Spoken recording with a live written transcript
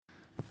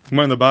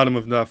Gemara in the bottom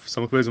of Daf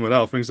Samach Beis Amud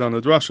Aleph brings down the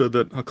drasha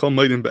that Hakol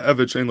Meidim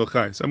be'Eved she'ein lo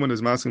chai. Someone is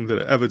asking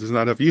that an Eved does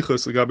not have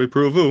yichus legabe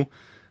peruvu,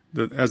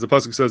 that as the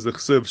pasuk says, the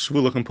chesiv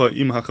shvu lechem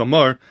pa'im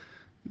hachamar,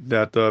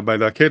 that by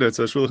the Akedah it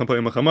says shvu lechem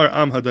pa'im hachamar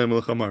am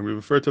hadaim lechamar. We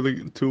refer to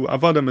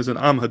avadim as an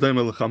am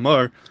hadaim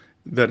lechamar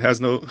that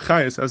has no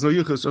chayis, has no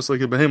yichus, just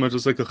like a behemoth,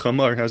 just like a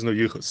chamar has no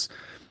yichus.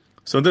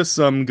 So this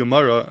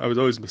Gemara, I was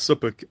always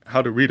besupik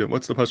how to read it.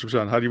 What's the pasuk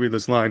shot? How do you read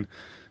this line?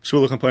 Do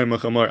you read it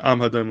am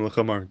hadaim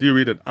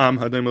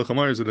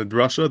lechamar? Is it a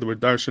drasha that we're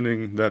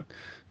darshaning that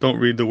don't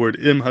read the word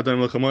im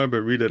hadaim lechamar,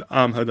 but read it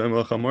am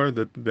hadaim lechamar,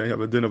 that they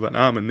have a din of an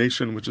am, a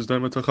nation which is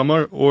daim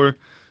lechamar? Or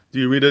do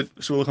you read it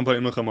im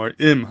hadaim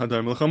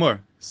lechamar?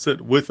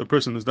 Sit with a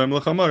person who's daim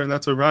lechamar, and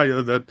that's a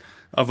raya that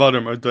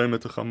avadim are daim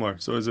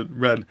lechamar. So is it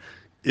read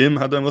im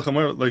hadaim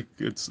lechamar like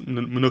it's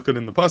menukad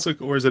in the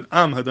pasuk, or is it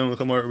am hadaim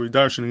lechamar? Are we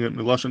darshaning it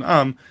milashon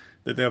am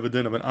that they have a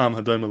din of an am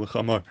hadaim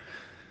lechamar?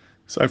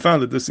 So I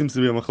found that this seems to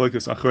be a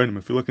Maxlokes Achronim.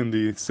 If you look in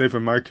the Sefer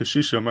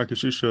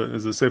Markashisha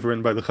is a Sefer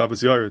written by the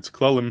Chavas Yair. It's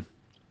Klalim,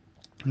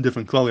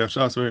 different Klali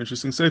Hashas, very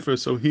interesting Sefer.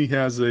 So he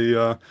has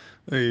a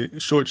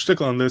short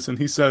shtickle on this, and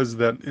he says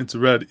that it's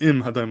read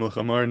im hadaim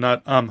lechamar,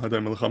 not am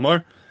hadaim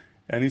lechamar.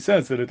 And he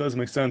says that it doesn't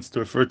make sense to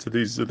refer to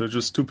these, that they're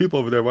just two people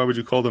over there. Why would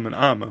you call them an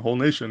am, a whole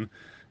nation?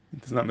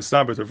 It's not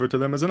mistaber to refer to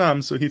them as an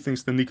am, so he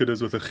thinks the nikud is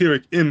with a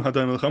chirik im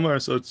hadaim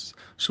lechamar, so it's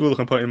shvu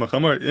lechem pa'im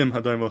hachamar im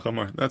hadaim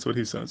lechamar. That's what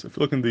he says. If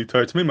you look in the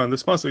Torah Tmima on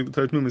this pasuk, the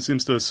Torah Tmima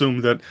seems to assume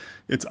that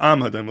it's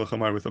am hadaim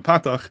lechamar with a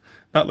patach,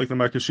 not like the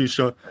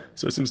Markashisha.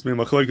 So it seems to be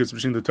a machlokes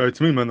between the Torah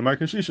Tmima and the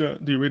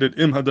Markashisha. Do you read it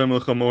im hadaim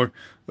lechamar,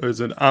 or is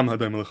it am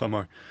hadaim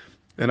lechamar?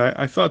 And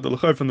I thought the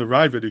lechar from the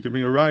Ravid, you could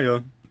bring a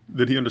raya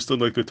that he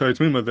understood like the Torah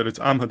Tmima that it's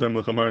am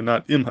hadaim lechamar,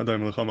 not im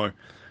hadaim lechamar.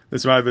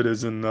 This Ravid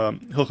is in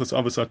Hilchos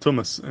Avos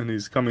HaTumas, and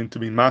he's coming to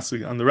be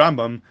masig on the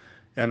Rambam.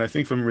 And I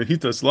think from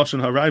Rehitas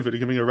Lashon HaRavid,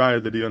 giving a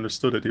raya that he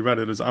understood it. He read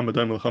it as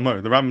Amadam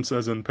L'Chamar. The Rambam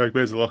says in Perik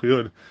Beis Lach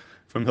Yud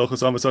from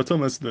Hilchos Avos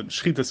HaTumas that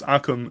Shchitas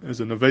Akum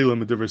is a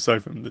nevela Midivrei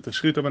Seifrim. That the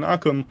Shchita of an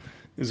Akum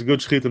is a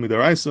good Shchita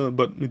Midaraisa,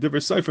 but Midivrei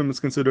Seifrim is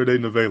considered a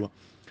nevela.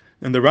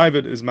 And the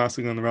Ravid is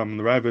masking on the Rambam.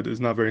 The Ravid is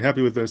not very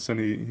happy with this, and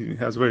he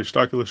has very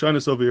stark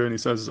lashonos over here, and he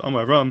says,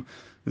 Amar Ram,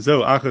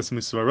 Zeu achas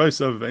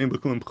misvaraisav, ve'im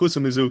b'kulim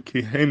p'chusa mizu,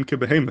 ki heim ke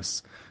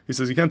behemus. He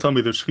says, you can't tell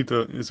me that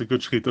shchita is a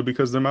good shchita,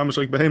 because they're mamash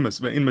like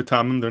behemus. Ve'in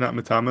mitamim, they're not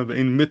mitamim.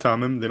 Ve'in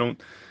mitamim,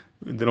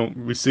 they don't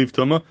receive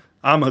tuma.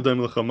 Am hadaim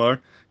l'chamar,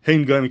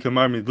 hein gaim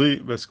kamar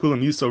midli,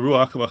 ve'skulam yisa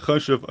ruach,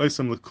 v'chashav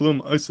oisam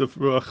l'klum, oisaf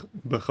ruach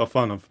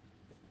b'chafanav.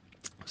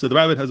 So the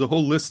Rabbit has a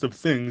whole list of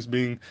things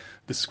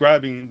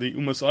describing the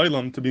Umas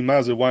Eilam to be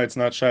Mazah, why it's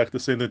not shaykh to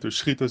say that their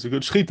shchita is a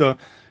good shchita,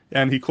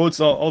 and he quotes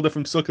all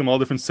different sukkim, all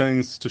different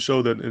sayings to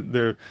show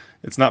that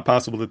it's not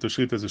possible that the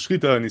shchita is a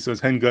shchita, and he says,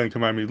 Hen gain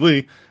kamar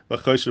midli,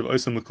 v'chashav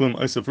oisam l'klum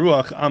oisaf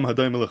ruach, am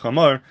hadaim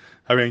l'chamar,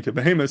 harein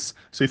kebehemus.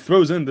 So he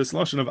throws in this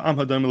lashon of am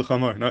hadaim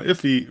l'chamar. Now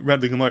if he read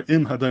the Gemara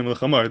im hadaim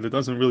l'chamar, that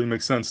doesn't really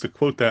make sense to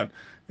quote that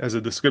as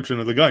a description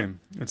of the Gaim.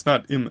 It's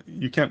not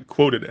you can't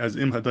quote it as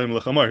im hadaim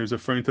l'chamar. He's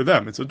referring to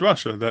them. It's a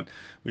drasha that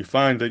we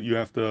find that you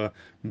have to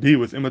be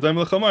with im hadaim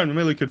l'chamar, and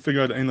really could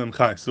figure out ein lam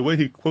chai. So the way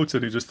he quotes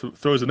it, he just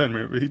throws it in.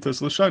 Rehitas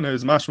l'shana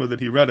is mashma that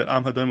he read it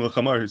am hadaim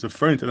l'chamar. He's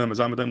referring to them as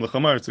am hadaim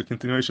l'chamar. It's a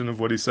continuation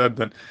of what he said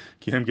that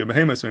kihem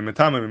gebehemes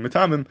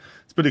mitamim.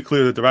 It's pretty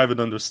clear that the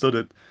Ravid understood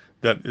it,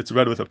 that it's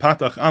read with a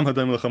patach am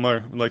hadaim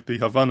l'chamar, like the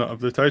Havana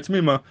of the Torah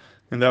Tmima,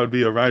 and that would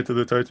be a right to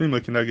the Torah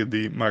Tmima connected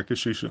the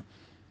Markashisha.